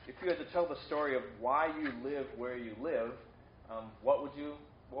if you had to tell the story of why you live where you live, what would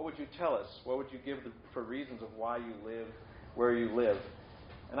you tell us? What would you give for reasons of why you live where you live?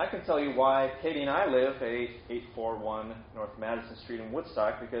 And I can tell you why Katie and I live at 841 North Madison Street in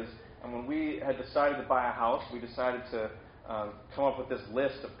Woodstock, because when we had decided to buy a house, we decided to come up with this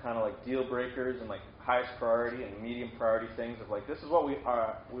list of kind of like deal breakers and like highest priority and medium priority things of like, this is what we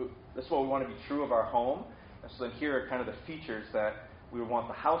want to be true of our home. And so then here are kind of the features that we would want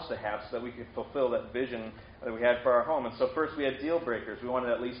the house to have so that we could fulfill that vision that we had for our home. And so first we had deal breakers. We wanted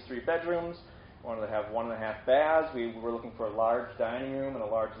at least 3 bedrooms. We wanted to have 1.5 baths. We were looking for a large dining room and a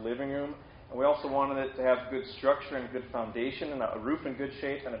large living room. And we also wanted it to have good structure and good foundation and a roof in good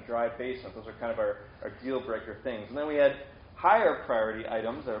shape and a dry basement. Those are kind of our deal breaker things. And then we had higher priority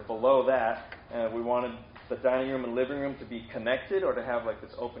items that are below that. We wanted the dining room and living room to be connected or to have like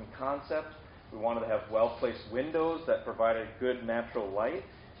this open concept. We wanted to have well-placed windows that provided good natural light.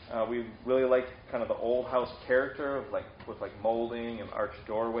 We really liked kind of the old house character of with molding and arched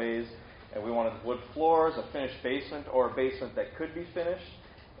doorways. And we wanted wood floors, a finished basement, or a basement that could be finished,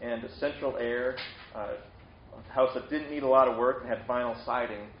 and a central air, a house that didn't need a lot of work and had vinyl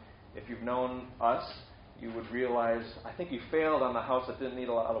siding. If you've known us, you would realize, I think you failed on the house that didn't need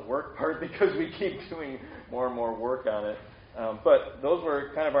a lot of work part because we keep doing more and more work on it. But those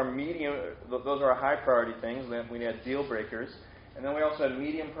were kind of our medium, those are our high priority things. Then we had deal breakers. And then we also had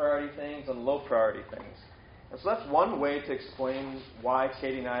medium priority things and low priority things. And so that's one way to explain why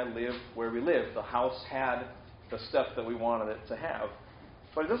Katie and I live where we live. The house had the stuff that we wanted it to have.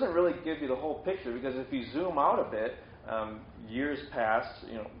 But it doesn't really give you the whole picture, because if you zoom out a bit, years passed,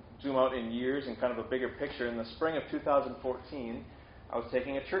 zoom out in years and kind of a bigger picture. In the spring of 2014, I was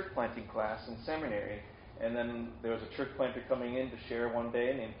taking a church planting class in seminary. And then there was a church planter coming in to share one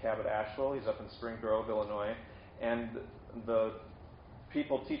day named Cabot Ashwell. He's up in Spring Grove, Illinois. And the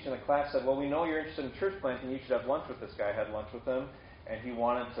people teaching the class said, well, we know you're interested in church planting. You should have lunch with this guy. I had lunch with him. And he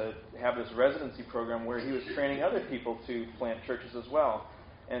wanted to have this residency program where he was training other people to plant churches as well.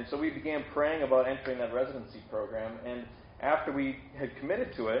 And so we began praying about entering that residency program. And after we had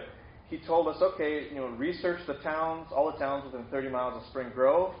committed to it, he told us, okay, research the towns, all the towns within 30 miles of Spring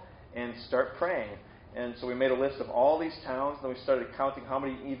Grove, and start praying. And so we made a list of all these towns, and then we started counting how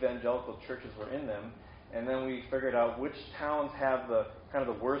many evangelical churches were in them. And then we figured out which towns have the kind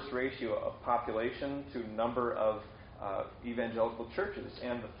of the worst ratio of population to number of evangelical churches.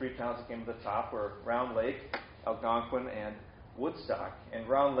 And the 3 towns that came to the top were Round Lake, Algonquin, and Woodstock. And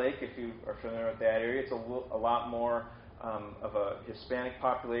Round Lake, if you are familiar with that area, it's a lot more of a Hispanic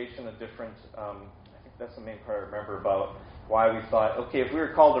population, a different, I think that's the main part I remember about why we thought, okay, if we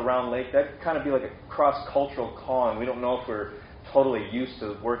were called to Round Lake, that'd kind of be like a cross-cultural calling. We don't know if we're totally used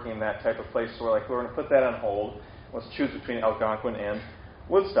to working in that type of place, so we're going to put that on hold. Let's choose between Algonquin and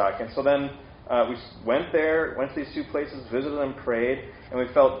Woodstock. And so then we went to these 2 places, visited them, prayed, and we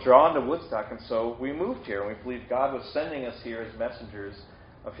felt drawn to Woodstock, and so we moved here, and we believed God was sending us here as messengers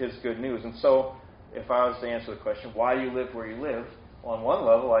of His good news. And so if I was to answer the question, why do you live where you live? Well, on one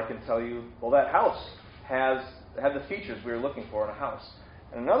level, I can tell you, well, that house had the features we were looking for in a house.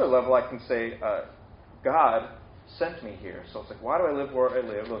 And another level, I can say, God sent me here. So it's like, why do I live where I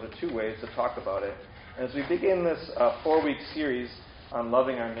live? Those are 2 ways to talk about it. And as we begin this 4-week series on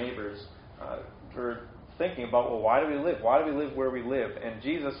loving our neighbors, we're thinking about, well, why do we live? Why do we live where we live? And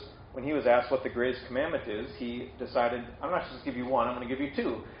Jesus, when He was asked what the greatest commandment is, He decided, I'm not just going to give you one, I'm going to give you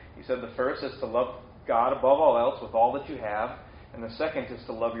 2. He said the first is to love God above all else with all that you have, and the second is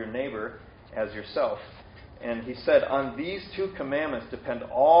to love your neighbor as yourself. And He said, on these 2 commandments depend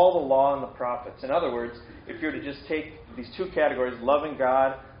all the law and the prophets. In other words, if you were to just take these 2 categories, loving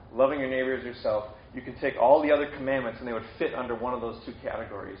God, loving your neighbor as yourself, you can take all the other commandments and they would fit under one of those 2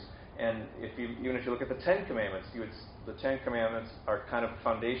 categories. And even if you look at the 10 commandments, the 10 commandments are kind of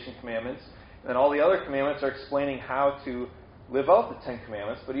foundation commandments. And then all the other commandments are explaining how to live out the 10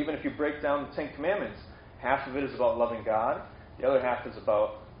 commandments. But even if you break down the 10 commandments, half of it is about loving God. The other half is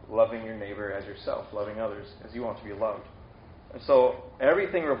about loving your neighbor as yourself, loving others as you want to be loved. And so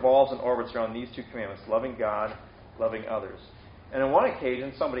everything revolves and orbits around these 2 commandments, loving God, loving others. And on one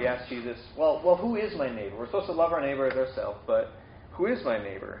occasion, somebody asked Jesus, well, who is my neighbor? We're supposed to love our neighbor as ourselves, but who is my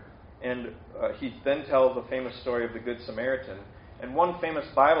neighbor? And he then tells the famous story of the Good Samaritan. And one famous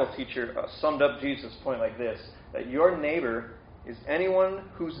Bible teacher summed up Jesus' point like this, that your neighbor is anyone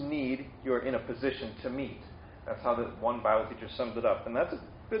whose need you're in a position to meet. That's how the one Bible teacher summed it up. And that's a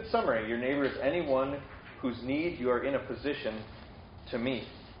good summary. Your neighbor is anyone whose need you are in a position to meet.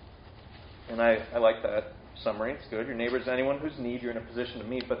 And I like that summary. It's good. Your neighbor is anyone whose need you're in a position to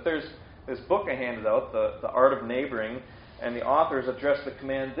meet. But there's this book I handed out, The Art of Neighboring, And the authors address the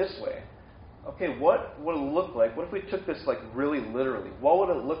command this way. Okay, what would it look like? What if we took this like really literally? What would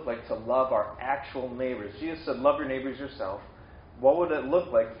it look like to love our actual neighbors? Jesus said, love your neighbors yourself. What would it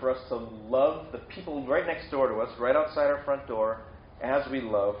look like for us to love the people right next door to us, right outside our front door, as we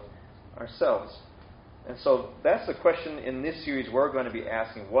love ourselves? And so that's the question in this series we're going to be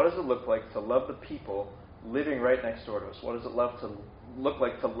asking. What does it look like to love the people living right next door to us? What does it look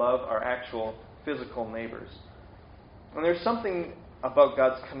like to love our actual physical neighbors? And there's something about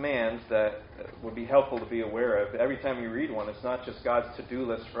God's commands that would be helpful to be aware of. Every time you read one, it's not just God's to-do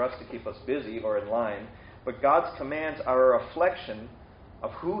list for us to keep us busy or in line, but God's commands are a reflection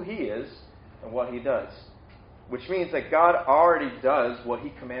of who He is and what He does. Which means that God already does what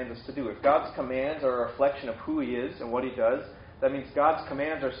He commands us to do. If God's commands are a reflection of who He is and what He does, that means God's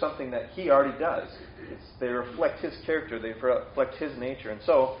commands are something that He already does. They reflect His character. They reflect His nature. And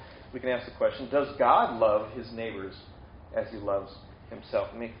so we can ask the question, does God love His neighbors as He loves Himself?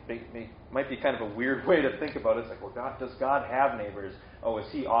 It might be kind of a weird way to think about it. It's like, well, does God have neighbors? Oh, is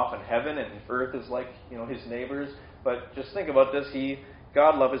He off in heaven and earth is like, His neighbors? But just think about, does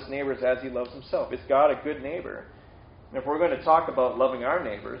God love His neighbors as He loves Himself? Is God a good neighbor? And if we're going to talk about loving our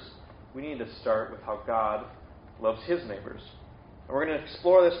neighbors, we need to start with how God loves His neighbors. And we're going to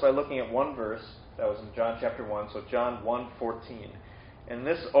explore this by looking at one verse that was in John chapter 1, so John 1:14. In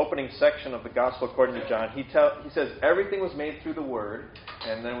this opening section of the Gospel according to John, he says everything was made through the Word,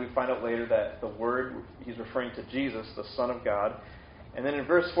 and then we find out later that the Word, he's referring to Jesus, the Son of God. And then in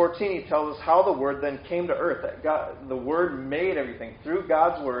verse 14, he tells us how the Word then came to earth. That the Word made everything. Through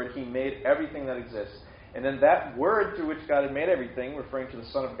God's Word, He made everything that exists. And then that Word through which God had made everything, referring to the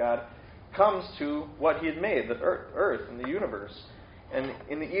Son of God, comes to what He had made, the earth and the universe. And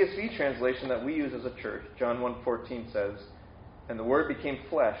in the ESV translation that we use as a church, John 1:14 says, and the Word became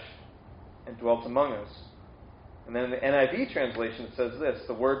flesh and dwelt among us. And then in the NIV translation it says this,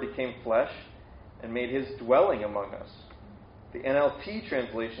 the Word became flesh and made His dwelling among us. The NLT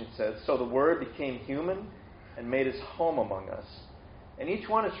translation says, so the Word became human and made His home among us. And each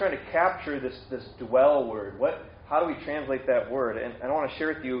one is trying to capture this dwell word. How do we translate that word? And I want to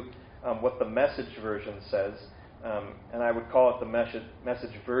share with you what the Message version says. And I would call it the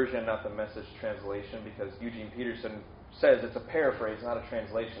message version, not the Message translation, because Eugene Peterson says it's a paraphrase, not a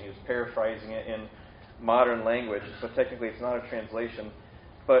translation. He was paraphrasing it in modern language, so technically it's not a translation.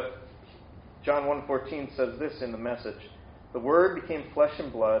 But John 1:14 says this in the Message, the Word became flesh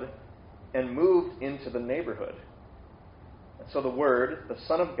and blood and moved into the neighborhood. And so the Word, the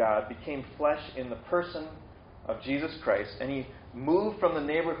Son of God, became flesh in the person of Jesus Christ, and He moved from the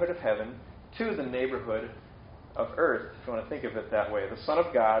neighborhood of heaven to the neighborhood of earth, if you want to think of it that way. The Son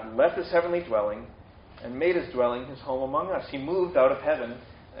of God left His heavenly dwelling and made His dwelling His home among us. He moved out of heaven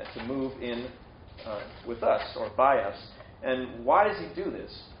to move in with us, or by us. And why does He do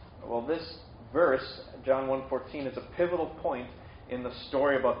this? Well, this verse, John 1:14, is a pivotal point in the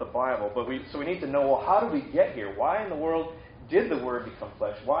story about the Bible. So we need to know, well, how did we get here? Why in the world did the Word become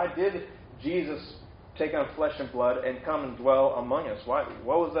flesh? Why did Jesus take on flesh and blood and come and dwell among us? Why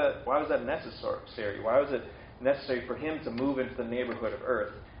was that necessary? Why was it necessary for Him to move into the neighborhood of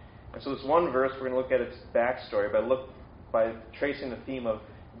earth? And so this one verse, we're going to look at its backstory by tracing the theme of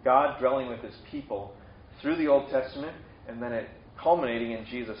God dwelling with His people through the Old Testament, and then it culminating in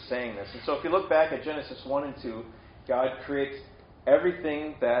Jesus saying this. And so if you look back at Genesis 1 and 2, God creates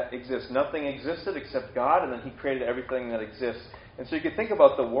everything that exists. Nothing existed except God, and then He created everything that exists. And so you could think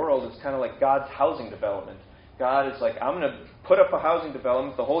about the world as kind of like God's housing development. God is like, I'm going to put up a housing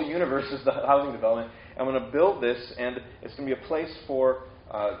development. The whole universe is the housing development. I'm going to build this, and it's going to be a place for,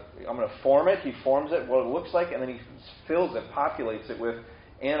 I'm going to form it. He forms it, what it looks like, and then He fills it, populates it with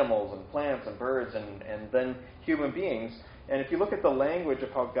animals and plants and birds and then human beings. And if you look at the language of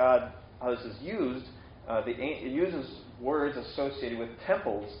how this is used, it uses words associated with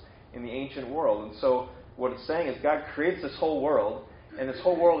temples in the ancient world. And so what it's saying is God creates this whole world, and this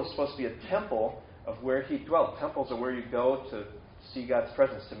whole world is supposed to be a temple of where He dwelt. Temples are where you go to see God's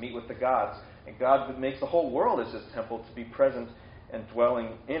presence, to meet with the gods. And God makes the whole world as His temple to be present and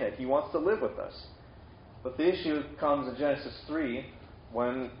dwelling in it. He wants to live with us. But the issue comes in Genesis 3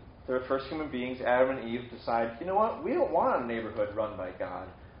 when the first human beings, Adam and Eve, decide, you know what, we don't want a neighborhood run by God.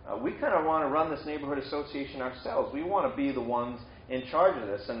 We kind of want to run this neighborhood association ourselves. We want to be the ones in charge of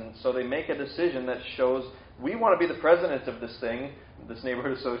this. And so they make a decision that shows, we want to be the president of this thing, this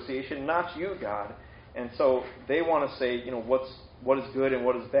neighborhood association, not you, God. And so they want to say, what is good and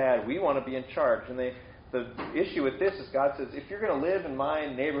what is bad. We want to be in charge. And the issue with this is God says, if you're going to live in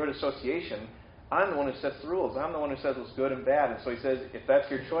my neighborhood association, I'm the one who sets the rules. I'm the one who says what's good and bad. And so He says, if that's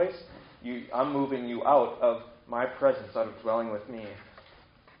your choice, I'm moving you out of my presence, out of dwelling with me.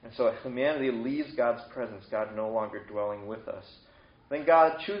 And so if humanity leaves God's presence, God no longer dwelling with us. Then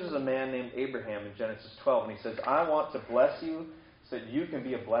God chooses a man named Abraham in Genesis 12, and he says, I want to bless you so that you can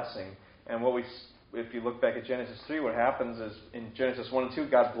be a blessing. And if you look back at Genesis 3, what happens is in Genesis 1 and 2,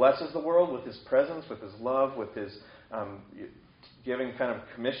 God blesses the world with his presence, with his love, with his giving kind of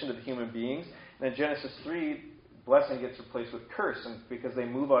commission to the human beings. And in Genesis 3, blessing gets replaced with curse because they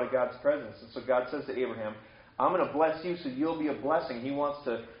move out of God's presence. And so God says to Abraham, I'm going to bless you so you'll be a blessing. He wants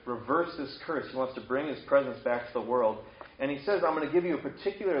to reverse this curse. He wants to bring his presence back to the world. And he says, I'm going to give you a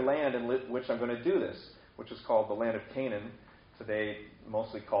particular land in which I'm going to do this, which is called the land of Canaan, today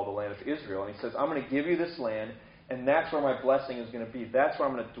mostly called the land of Israel. And he says, I'm going to give you this land, and that's where my blessing is going to be. That's where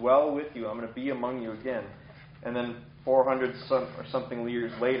I'm going to dwell with you. I'm going to be among you again. And then 400 or something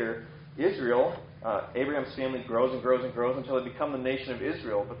years later, Israel, Abraham's family grows and grows and grows until they become the nation of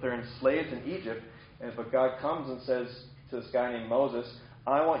Israel. But they're enslaved in Egypt. But God comes and says to this guy named Moses,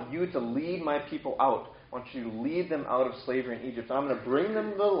 I want you to lead my people out. I want you to lead them out of slavery in Egypt. I'm going to bring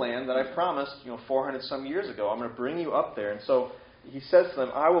them to the land that I promised 400 some years ago. I'm going to bring you up there. And so he says to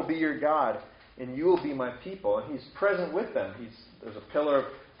them, I will be your God, and you will be my people. And he's present with them. There's a pillar of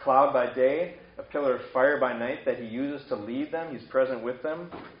cloud by day, a pillar of fire by night that he uses to lead them. He's present with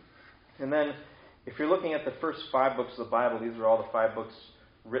them. And then if you're looking at the first 5 books of the Bible, these are all the 5 books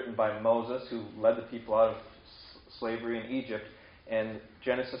written by Moses, who led the people out of slavery in Egypt. And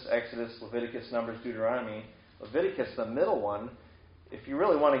Genesis, Exodus, Leviticus, Numbers, Deuteronomy. Leviticus, the middle one, if you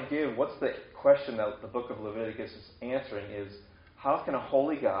really want to give, what's the question that the book of Leviticus is answering is, how can a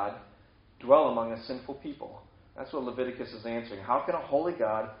holy God dwell among a sinful people? That's what Leviticus is answering. How can a holy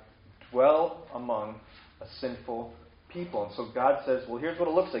God dwell among a sinful people? And so God says, well, here's what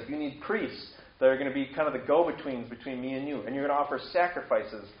it looks like. You need priests that are going to be kind of the go-betweens between me and you. And you're going to offer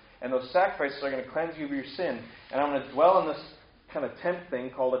sacrifices. And those sacrifices are going to cleanse you of your sin. And I'm going to dwell in this kind of tent thing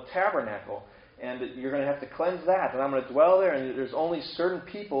called a tabernacle. And you're going to have to cleanse that. And I'm going to dwell there. And there's only certain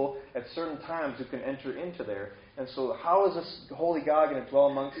people at certain times who can enter into there. And so how is this holy God going to dwell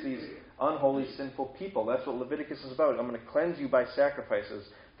amongst these unholy, sinful people? That's what Leviticus is about. I'm going to cleanse you by sacrifices.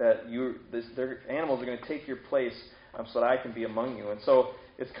 That their animals are going to take your place so that I can be among you. And so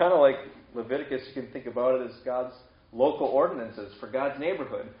it's kind of like Leviticus, you can think about it as God's local ordinances for God's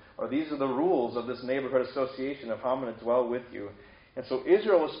neighborhood. Or these are the rules of this neighborhood association of how I'm going to dwell with you. And so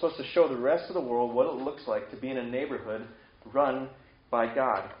Israel was supposed to show the rest of the world what it looks like to be in a neighborhood run by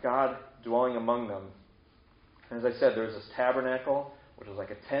God. God dwelling among them. And as I said, there was this tabernacle, which was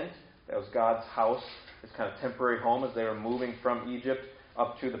like a tent. That was God's house, his kind of temporary home as they were moving from Egypt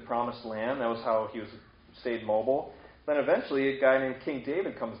up to the promised land. That was how he stayed mobile. Then eventually a guy named King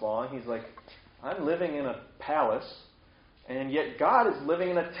David comes along. He's like, I'm living in a palace, and yet God is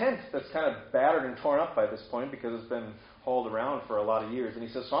living in a tent that's kind of battered and torn up by this point because it's been hauled around for a lot of years. And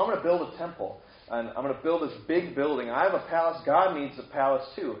he says, so I'm going to build a temple, and I'm going to build this big building. I have a palace. God needs a palace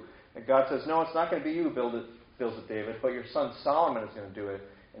too. And God says, no, it's not going to be you who builds it, David, but your son Solomon is going to do it.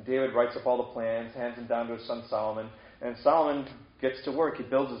 And David writes up all the plans, hands them down to his son Solomon. And Solomon gets to work. He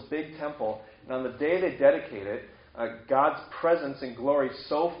builds this big temple. And on the day they dedicate it, God's presence and glory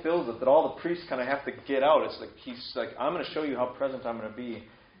so fills it that all the priests kind of have to get out. It's like he's like, I'm going to show you how present I'm going to be.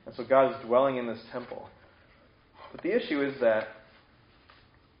 And so God is dwelling in this temple. But the issue is that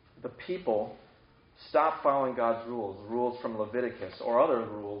the people stop following God's rules, the rules from Leviticus or other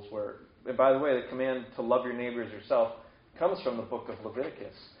rules where, and by the way, the command to love your neighbor as yourself comes from the book of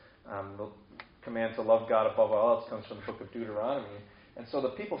Leviticus. The command to love God above all else comes from the book of Deuteronomy. And so the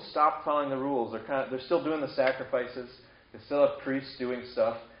people stop following the rules. They're still doing the sacrifices. They still have priests doing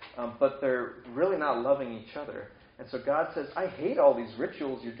stuff. But they're really not loving each other. And so God says, I hate all these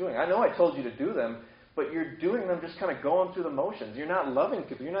rituals you're doing. I know I told you to do them, but you're doing them just kind of going through the motions. You're not loving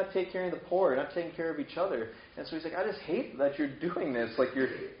people. You're not taking care of the poor. You're not taking care of each other. And so he's like, I just hate that you're doing this. Like you're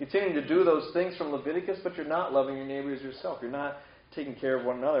continuing to do those things from Leviticus, but you're not loving your neighbor as yourself. You're not taking care of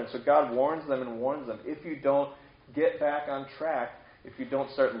one another. And so God warns them and warns them. If you don't get back on track, if you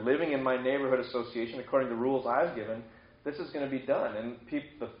don't start living in my neighborhood association according to the rules I've given, this is going to be done. And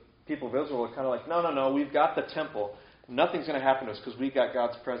the people of Israel are kind of like, no, we've got the temple. Nothing's going to happen to us because we've got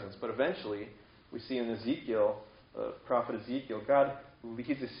God's presence. But eventually, we see in Ezekiel, the prophet Ezekiel,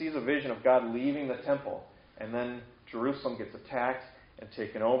 he sees a vision of God leaving the temple. And then Jerusalem gets attacked and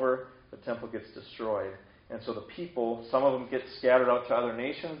taken over. The temple gets destroyed. And so the people, some of them get scattered out to other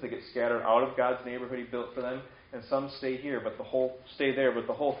nations. They get scattered out of God's neighborhood He built for them. And some stay here, but the whole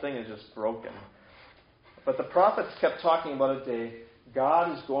thing is just broken. But the prophets kept talking about a day,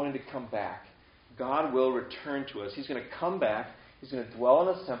 God is going to come back. God will return to us. He's going to come back. He's going to dwell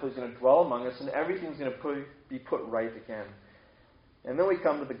in His temple. He's going to dwell among us, and everything's going to be put right again. And then we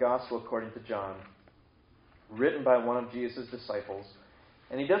come to the Gospel according to John, written by one of Jesus' disciples.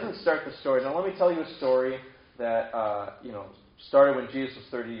 And he doesn't start the story. Now let me tell you a story that started when Jesus was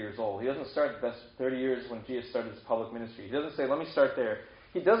 30 years old. He doesn't start the best 30 years when Jesus started his public ministry. He doesn't say, let me start there.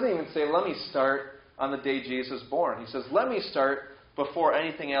 He doesn't even say, let me start on the day Jesus was born. He says, let me start before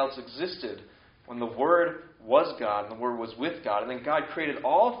anything else existed, when the Word was God and the Word was with God. And then God created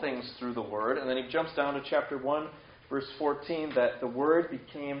all things through the Word. And then he jumps down to chapter 1, verse 14, that the Word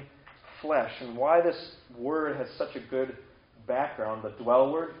became flesh. And why this word has such a good background, the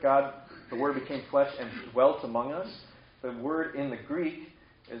dwell word, God, the Word became flesh and dwelt among us. The word in the Greek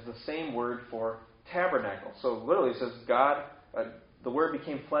is the same word for tabernacle. So literally it says the Word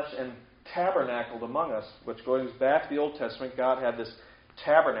became flesh and tabernacled among us, which goes back to the Old Testament. God had this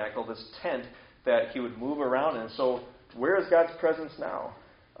tabernacle, this tent that he would move around in. So where is God's presence now?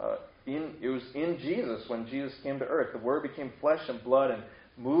 It was in Jesus when Jesus came to earth. The Word became flesh and blood and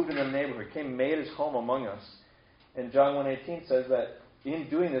moved in the neighborhood, made his home among us. And John 1:18 says that in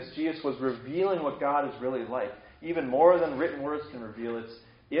doing this, Jesus was revealing what God is really like. Even more than written words can reveal. It's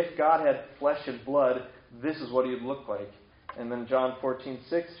if God had flesh and blood, this is what he would look like. And then John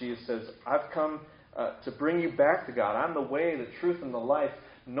 14:6, Jesus says, I've come to bring you back to God. I'm the way, the truth, and the life.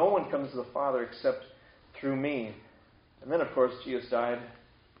 No one comes to the Father except through me. And then, of course, Jesus died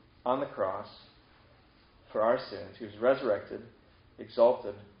on the cross for our sins. He was resurrected,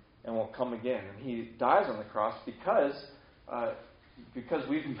 exalted, and will come again. And he dies on the cross because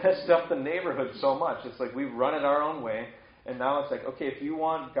we've messed up the neighborhood so much. It's like we've run it our own way. And now it's like, okay, if you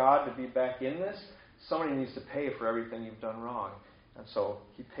want God to be back in this, somebody needs to pay for everything you've done wrong. And so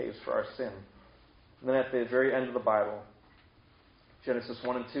he pays for our sin. And then at the very end of the Bible, Genesis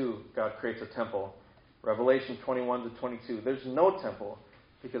 1 and 2, God creates a temple. Revelation 21 to 22, there's no temple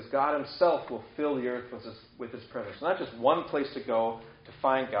because God himself will fill the earth with his presence. Not just one place to go to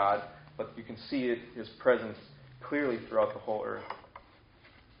find God, but you can see his presence clearly throughout the whole earth.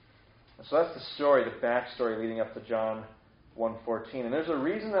 And so that's the story, the backstory leading up to John 1:14. And there's a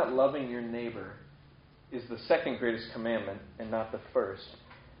reason that loving your neighbor is the second greatest commandment and not the first.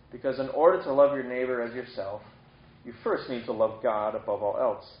 Because in order to love your neighbor as yourself, you first need to love God above all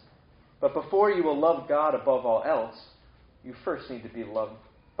else. But before you will love God above all else, you first need to be loved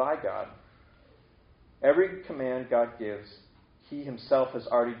by God. Every command God gives, he himself has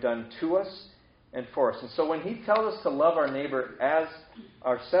already done to us and for us. And so when he tells us to love our neighbor as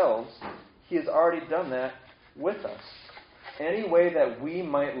ourselves, he has already done that with us. Any way that we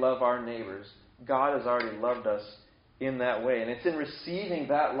might love our neighbors, God has already loved us in that way. And it's in receiving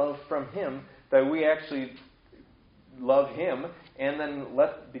that love from him that we actually love him and then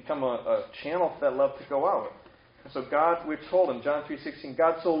become a channel for that love to go out. And so God, we're told in John 3:16,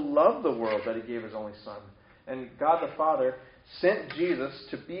 God so loved the world that he gave his only Son. And God the Father sent Jesus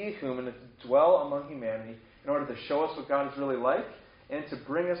to be human and to dwell among humanity in order to show us what God is really like and to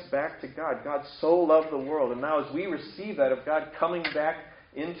bring us back to God. God so loved the world. And now as we receive that of God coming back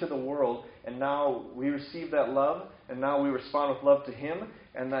into the world, and now we receive that love, and now we respond with love to him,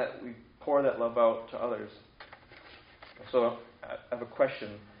 and that we pour that love out to others. So I have a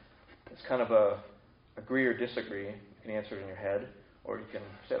question. It's kind of a agree or disagree. You can answer it in your head, or you can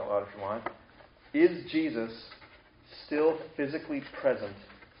say it out loud if you want. Is Jesus still physically present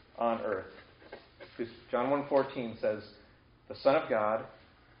on earth? Because John 1:14 says, the Son of God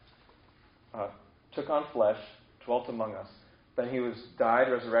took on flesh, dwelt among us. Then he was died,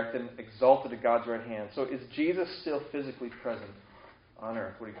 resurrected, exalted to God's right hand. So is Jesus still physically present on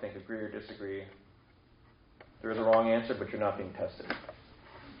earth? What do you think? Agree or disagree? There is a wrong answer, but you're not being tested.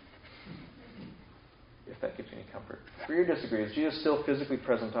 If that gives you any comfort. Agree or disagree? Is Jesus still physically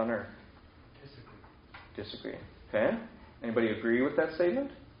present on earth? Disagree. Okay. Anybody agree with that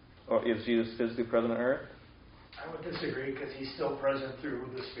statement? Or is Jesus physically present on earth? I would disagree because he's still present through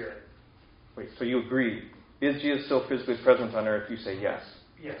the Spirit. Wait, so you agree. Is Jesus still physically present on earth? You say yes.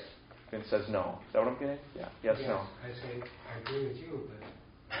 Yes. Ben says no. Is that what I'm getting? Yeah. Yes, no. I say, I agree with you, but...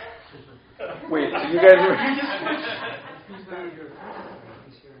 Wait, so you guys are... He's not your father.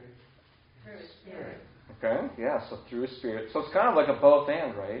 He's your Spirit. Okay, yeah, so through his Spirit. So it's kind of like a both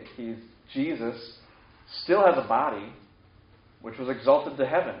and, right? Jesus still has a body, which was exalted to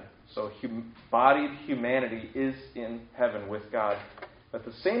heaven. So bodied humanity is in heaven with God. But at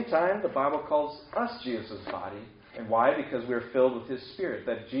the same time, the Bible calls us Jesus' body. And why? Because we're filled with his Spirit.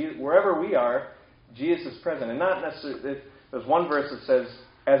 That wherever we are, Jesus is present. And not necessarily... There's one verse that says,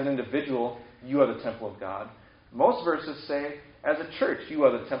 as an individual, you are the temple of God. Most verses say, as a church, you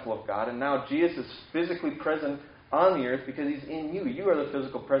are the temple of God. And now Jesus is physically present on the earth because he's in you. You are the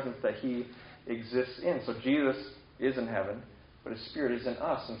physical presence that he exists in. So Jesus is in heaven, but His Spirit is in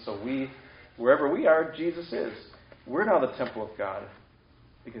us. And so wherever we are, Jesus is. We're now the temple of God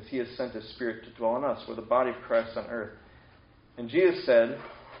because He has sent His Spirit to dwell in us. We're the body of Christ on earth. And Jesus said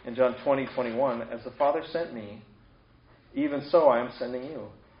in John 20:21, as the Father sent me, even so I am sending you.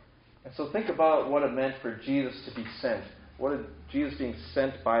 And so think about what it meant for Jesus to be sent. What is Jesus being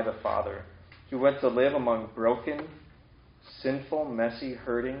sent by the Father? He went to live among broken, sinful, messy,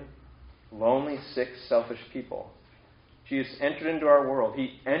 hurting, lonely, sick, selfish people. Jesus entered into our world.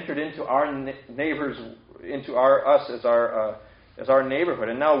 He entered into our neighbors, into us as our neighborhood.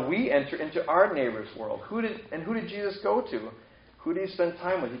 And now we enter into our neighbor's world. Who did Jesus go to? Who did He spend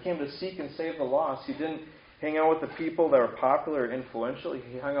time with? He came to seek and save the lost. He didn't hang out with the people that were popular or influential.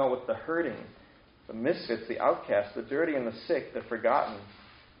 He hung out with the hurting, the misfits, the outcasts, the dirty and the sick, the forgotten,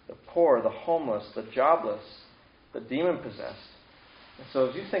 the poor, the homeless, the jobless, the demon-possessed. And so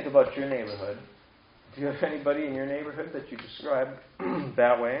as you think about your neighborhood, do you have anybody in your neighborhood that you describe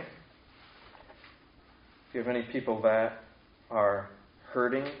that way? Do you have any people that are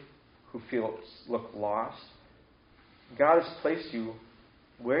hurting, who look lost? God has placed you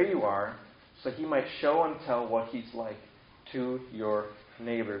where you are so He might show and tell what He's like to your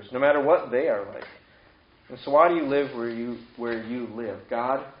neighbors, no matter what they are like. And so why do you live where you live?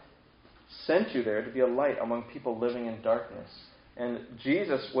 God sent you there to be a light among people living in darkness. And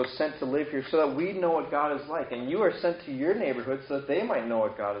Jesus was sent to live here so that we know what God is like. And you are sent to your neighborhood so that they might know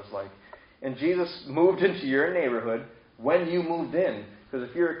what God is like. And Jesus moved into your neighborhood when you moved in. Because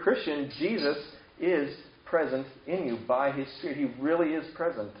if you're a Christian, Jesus is present in you by His Spirit. He really is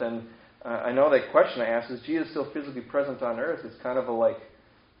present. And I know that question I asked, is Jesus still physically present on earth? It's kind of a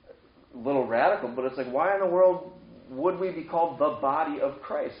little radical, but it's like, why in the world would we be called the body of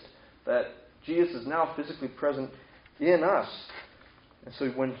Christ? That Jesus is now physically present in us. And so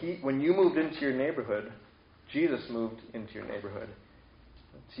when you moved into your neighborhood, Jesus moved into your neighborhood.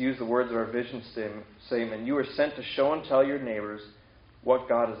 To use the words of our vision statement, you were sent to show and tell your neighbors what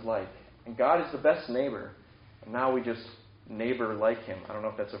God is like. And God is the best neighbor. And now we just neighbor like Him. I don't know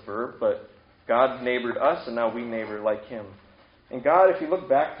if that's a verb, but God neighbored us, and now we neighbor like Him. And God, if you look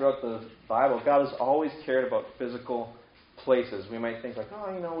back throughout the Bible, God has always cared about physical places. We might think we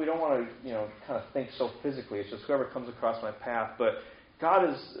don't want to, kind of think so physically. It's just whoever comes across my path. But God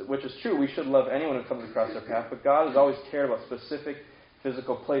is, which is true, we should love anyone who comes across our path, but God has always cared about specific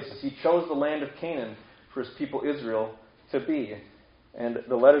physical places. He chose the land of Canaan for His people Israel to be. And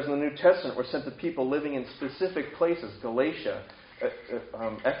the letters in the New Testament were sent to people living in specific places, Galatia,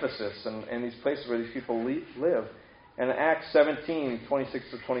 Ephesus, and these places where these people live. And in Acts 17,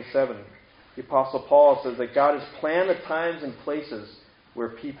 26-27, the Apostle Paul says that God has planned the times and places where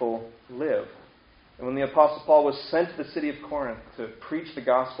people live. And when the Apostle Paul was sent to the city of Corinth to preach the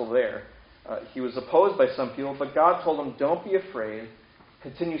gospel there, he was opposed by some people, but God told him, don't be afraid,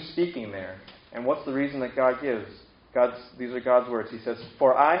 continue speaking there. And what's the reason that God gives? These are God's words. He says,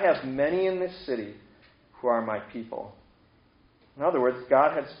 for I have many in this city who are my people. In other words,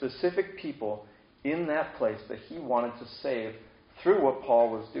 God had specific people in that place that He wanted to save through what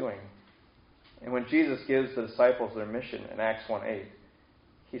Paul was doing. And when Jesus gives the disciples their mission in Acts 1:8,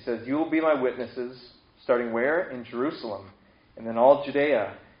 He says, you will be my witnesses, starting where? In Jerusalem, and then all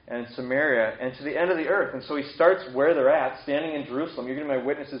Judea, and Samaria, and to the end of the earth. And so He starts where they're at, standing in Jerusalem. You're going to be my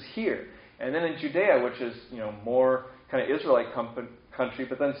witnesses here. And then in Judea, which is, more kind of Israelite country,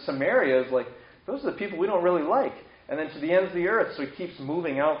 but then Samaria is like, those are the people we don't really like. And then to the ends of the earth, so He keeps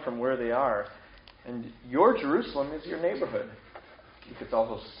moving out from where they are. And your Jerusalem is your neighborhood. You could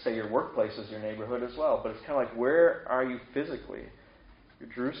also say your workplace is your neighborhood as well. But it's kind of like, where are you physically? Your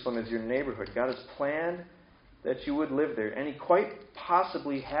Jerusalem is your neighborhood. God has planned that you would live there. And He quite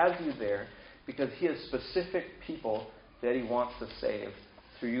possibly has you there because He has specific people that He wants to save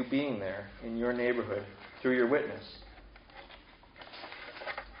through you being there in your neighborhood, through your witness.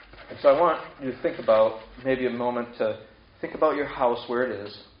 And so I want you to think about, maybe a moment to think about your house, where it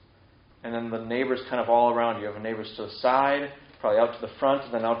is, and then the neighbors kind of all around you. You have neighbors to the side, probably out to the front,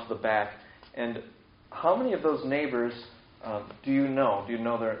 and then out to the back. And how many of those neighbors do you know? Do you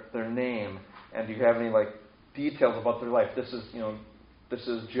know their name? And do you have any details about their life? This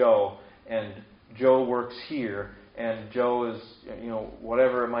is Joe, and Joe works here, and Joe is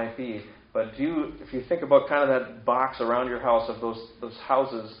whatever it might be. But if you think about kind of that box around your house of those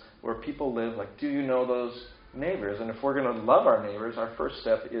houses where people live, do you know those neighbors? And if we're going to love our neighbors, our first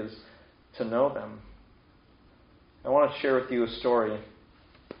step is to know them. I want to share with you a story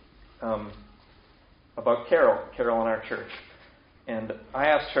about Carol in our church. And I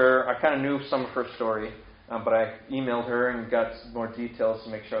asked her, I kind of knew some of her story but I emailed her and got some more details to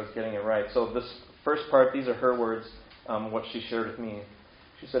make sure I was getting it right. So this first part, these are her words, what she shared with me.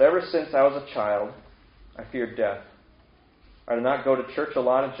 She said, "Ever since I was a child, I feared death. I did not go to church a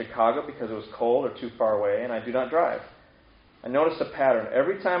lot in Chicago because it was cold or too far away, and I do not drive. I noticed a pattern.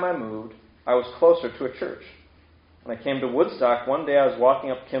 Every time I moved, I was closer to a church. When I came to Woodstock, one day I was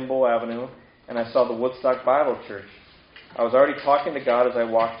walking up Kimball Avenue, and I saw the Woodstock Bible Church. I was already talking to God as I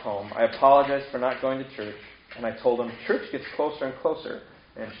walked home. I apologized for not going to church, and I told him, 'Church gets closer and closer.'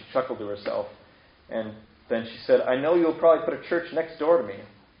 And she chuckled to herself. And then she said, 'I know you'll probably put a church next door to me.'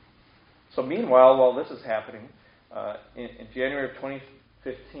 So meanwhile, while this is happening, in January of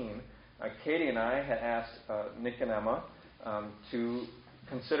 2015, Katie and I had asked Nick and Emma to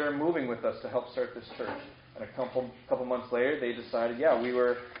consider moving with us to help start this church. And a couple months later, they decided,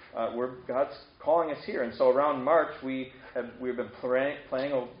 God's calling us here. And so around March, we've been praying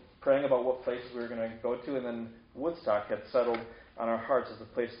about what places we were going to go to, and then Woodstock had settled on our hearts as the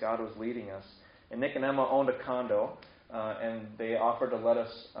place God was leading us. And Nick and Emma owned a condo, and they offered to let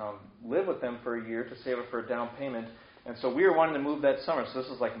us live with them for a year to save up for a down payment. And so we were wanting to move that summer. So this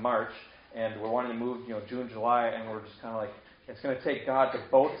is like March, and we're wanting to move, June, July, and we're just kind of like, it's going to take God to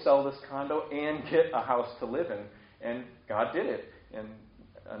both sell this condo and get a house to live in. And God did it. And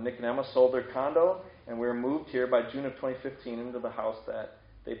Nick and Emma sold their condo, and we were moved here by June of 2015 into the house that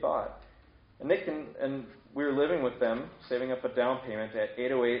they bought. And Nick and we were living with them, saving up a down payment at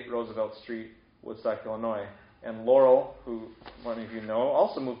 808 Roosevelt Street, Woodstock, Illinois. And Laurel, who many of you know,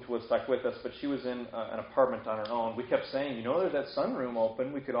 also moved to Woodstock with us, but she was in an apartment on her own. We kept saying, there's that sunroom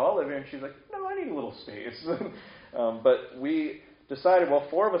open. We could all live here. And she's like, no, I need a little space. But we decided,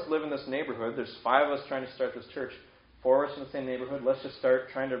 4 of us live in this neighborhood. There's 5 of us trying to start this church. 4 of us in the same neighborhood. Let's just start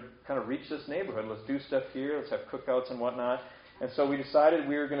trying to kind of reach this neighborhood. Let's do stuff here. Let's have cookouts and whatnot. And so we decided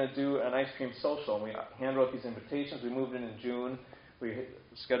we were going to do an ice cream social. And we handwrote these invitations. We moved in June. We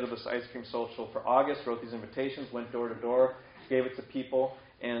scheduled this ice cream social for August, wrote these invitations, went door to door, gave it to people,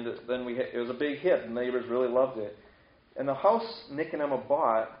 and then it was a big hit. The neighbors really loved it. And the house Nick and Emma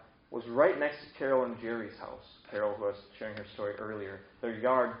bought was right next to Carol and Jerry's house. Carol, who I was sharing her story earlier. Their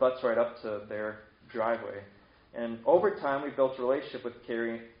yard butts right up to their driveway. And over time, we built a relationship with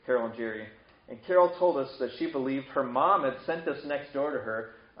Carol and Jerry. And Carol told us that she believed her mom had sent us next door to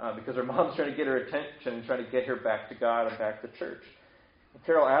her because her mom's trying to get her attention and trying to get her back to God and back to church. And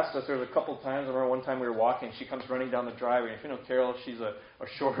Carol asked us, there was a couple times, I remember one time we were walking, she comes running down the driveway. And if you know Carol, she's a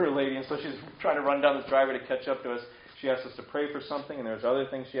shorter lady, and so she's trying to run down the driveway to catch up to us. She asked us to pray for something, and there's other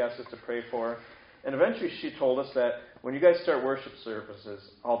things she asked us to pray for. And eventually she told us that when you guys start worship services,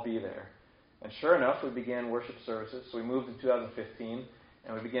 I'll be there. And sure enough, we began worship services. So we moved in 2015,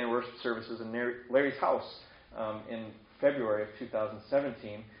 and we began worship services in Larry's house in February of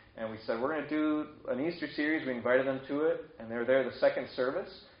 2017. And we said, we're going to do an Easter series. We invited them to it, and they were there the second service,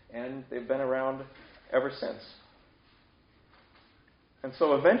 and they've been around ever since. And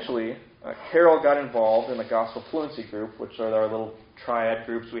so eventually, Carol got involved in the Gospel Fluency group, which are our little triad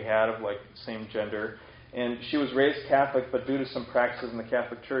groups we had of same gender. And she was raised Catholic, but due to some practices in the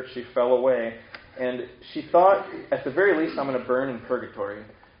Catholic Church, she fell away. And she thought, at the very least, I'm going to burn in purgatory.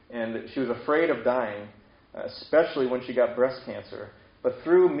 And she was afraid of dying, especially when she got breast cancer. But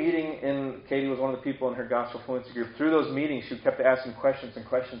through meeting Katie was one of the people in her Gospel Fluency group. Through those meetings, she kept asking questions and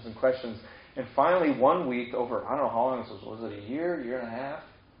questions and questions. And finally, one week over, I don't know how long this was it a year and a half?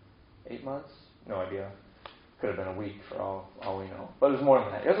 8 months? No idea. Could have been a week for all we know. But it was more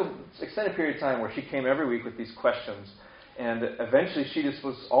than that. It was an extended period of time where she came every week with these questions. And eventually she just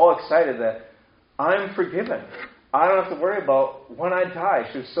was all excited that I'm forgiven. I don't have to worry about when I die.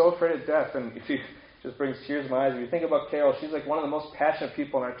 She was so afraid of death. And if you just brings tears to my eyes. If you think about Carol, she's like one of the most passionate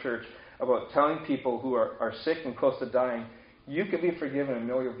people in our church about telling people who are sick and close to dying, you can be forgiven and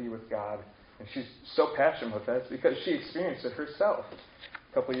know you'll be with God. And she's so passionate about that. It's because she experienced it herself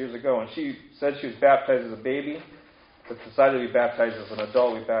a couple of years ago. And she said she was baptized as a baby, but decided to be baptized as an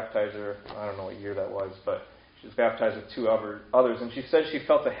adult. We baptized her, I don't know what year that was, but she was baptized with 2 others. And she said she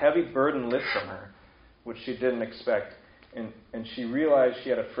felt a heavy burden lift from her, which she didn't expect. And she realized she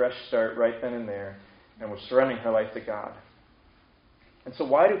had a fresh start right then and there and was surrendering her life to God. And so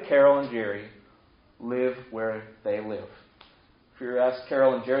why do Carol and Jerry live where they live? If you ask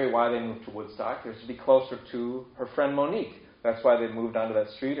Carol and Jerry why they moved to Woodstock, it was to be closer to her friend Monique. That's why they moved onto that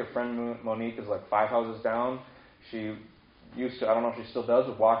street. Her friend Monique is 5 houses down. She used to, I don't know if she still does,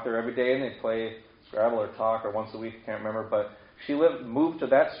 would walk there every day and they'd play Scrabble or talk or once a week, I can't remember. But she moved to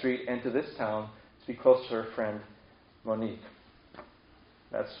that street and to this town to be close to her friend Monique.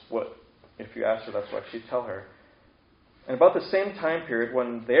 That's what, if you ask her, that's what she'd tell her. And about the same time period,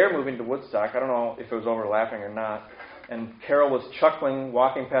 when they're moving to Woodstock, I don't know if it was overlapping or not, and Carol was chuckling,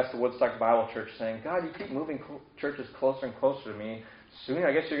 walking past the Woodstock Bible Church, saying, God, you keep moving churches closer and closer to me. Soon,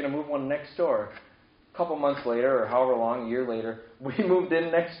 I guess you're going to move one next door. A couple months later, or however long, a year later, we moved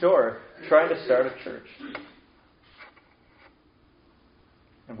in next door, trying to start a church.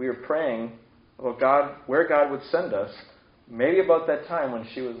 And we were praying about God, where God would send us. Maybe about that time when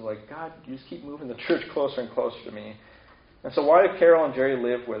she was like, God, you just keep moving the church closer and closer to me. And so why did Carol and Jerry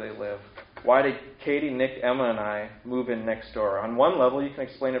live where they live? Why did Katie, Nick, Emma, and I move in next door? On one level, you can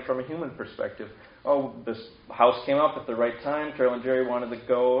explain it from a human perspective. Oh, this house came up at the right time. Carol and Jerry wanted to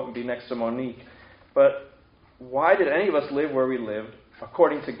go and be next to Monique. But why did any of us live where we lived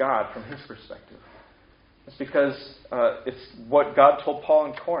according to God from His perspective? It's because it's what God told Paul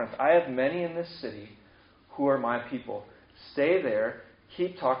in Corinth. I have many in this city who are my people. Stay there.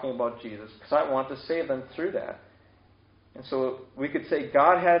 Keep talking about Jesus because I want to save them through that. And so we could say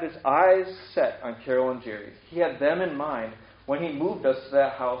God had His eyes set on Carol and Jerry. He had them in mind when He moved us to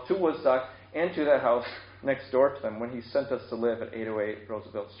that house, to Woodstock, and to that house next door to them when He sent us to live at 808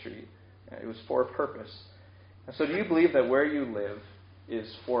 Roosevelt Street. It was for a purpose. And so do you believe that where you live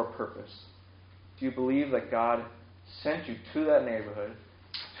is for a purpose? Do you believe that God sent you to that neighborhood,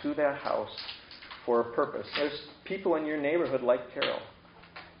 to that house, for a purpose? There's people in your neighborhood like Carol.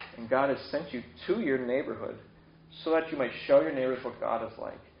 And God has sent you to your neighborhood so that you might show your neighbors what God is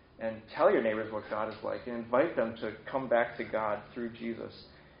like and tell your neighbors what God is like and invite them to come back to God through Jesus.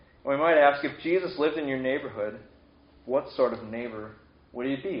 And we might ask, if Jesus lived in your neighborhood, what sort of neighbor would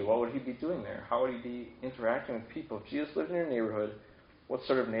He be? What would He be doing there? How would He be interacting with people? If Jesus lived in your neighborhood, what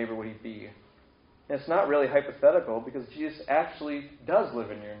sort of neighbor would He be? And it's not really hypothetical because Jesus actually does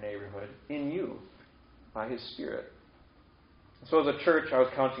live in your neighborhood, in you, by His Spirit. So as a church, I was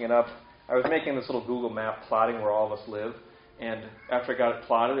counting it up. I was making this little Google map plotting where all of us live, and after I got it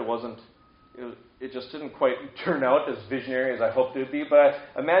plotted, it just didn't quite turn out as visionary as I hoped it would be. But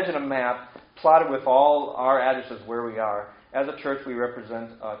imagine a map plotted with all our addresses where we are. As a church, we represent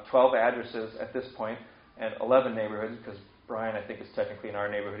 12 addresses at this point and 11 neighborhoods, because Brian, I think, is technically in our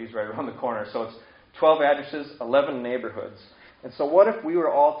neighborhood. He's right around the corner. So it's 12 addresses, 11 neighborhoods. And so what if we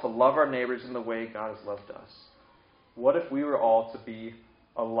were all to love our neighbors in the way God has loved us? What if we were all to be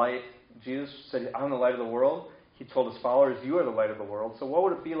a light? Jesus said, I'm the light of the world. He told His followers, you are the light of the world. So what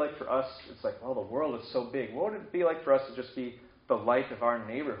would it be like for us? It's like, well, the world is so big. What would it be like for us to just be the light of our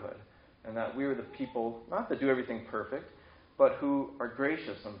neighborhood? And that we were the people, not to do everything perfect, but who are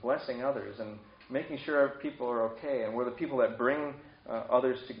gracious and blessing others and making sure our people are okay. And we're the people that bring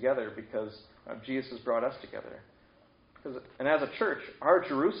others together because Jesus has brought us together. And as a church, our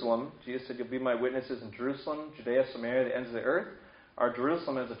Jerusalem, Jesus said, you'll be my witnesses in Jerusalem, Judea, Samaria, the ends of the earth. Our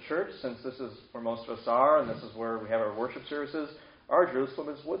Jerusalem as a church, since this is where most of us are, and this is where we have our worship services, our Jerusalem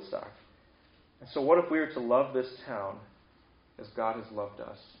is Woodstock. And so what if we were to love this town as God has loved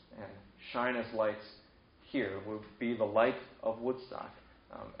us and shine as lights here? We'll be the light of Woodstock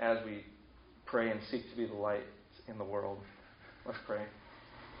as we pray and seek to be the light in the world. Let's pray.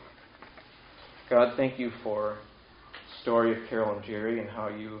 God, thank you for the story of Carol and Jerry and how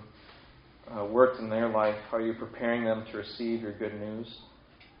you worked in their life, how you're preparing them to receive your good news.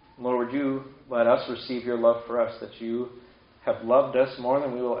 Lord, would you let us receive your love for us, that you have loved us more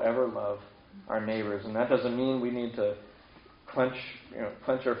than we will ever love our neighbors. And that doesn't mean we need to clench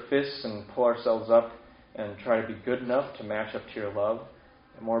our fists and pull ourselves up and try to be good enough to match up to your love.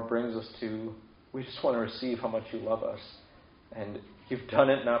 It more brings us to, we just want to receive how much you love us. And you've done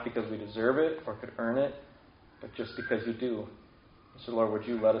it not because we deserve it or could earn it, but just because you do. So, Lord, would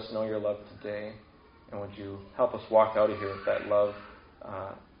you let us know your love today? And would you help us walk out of here with that love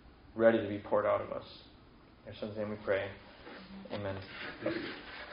ready to be poured out of us? In your Son's name we pray. Amen.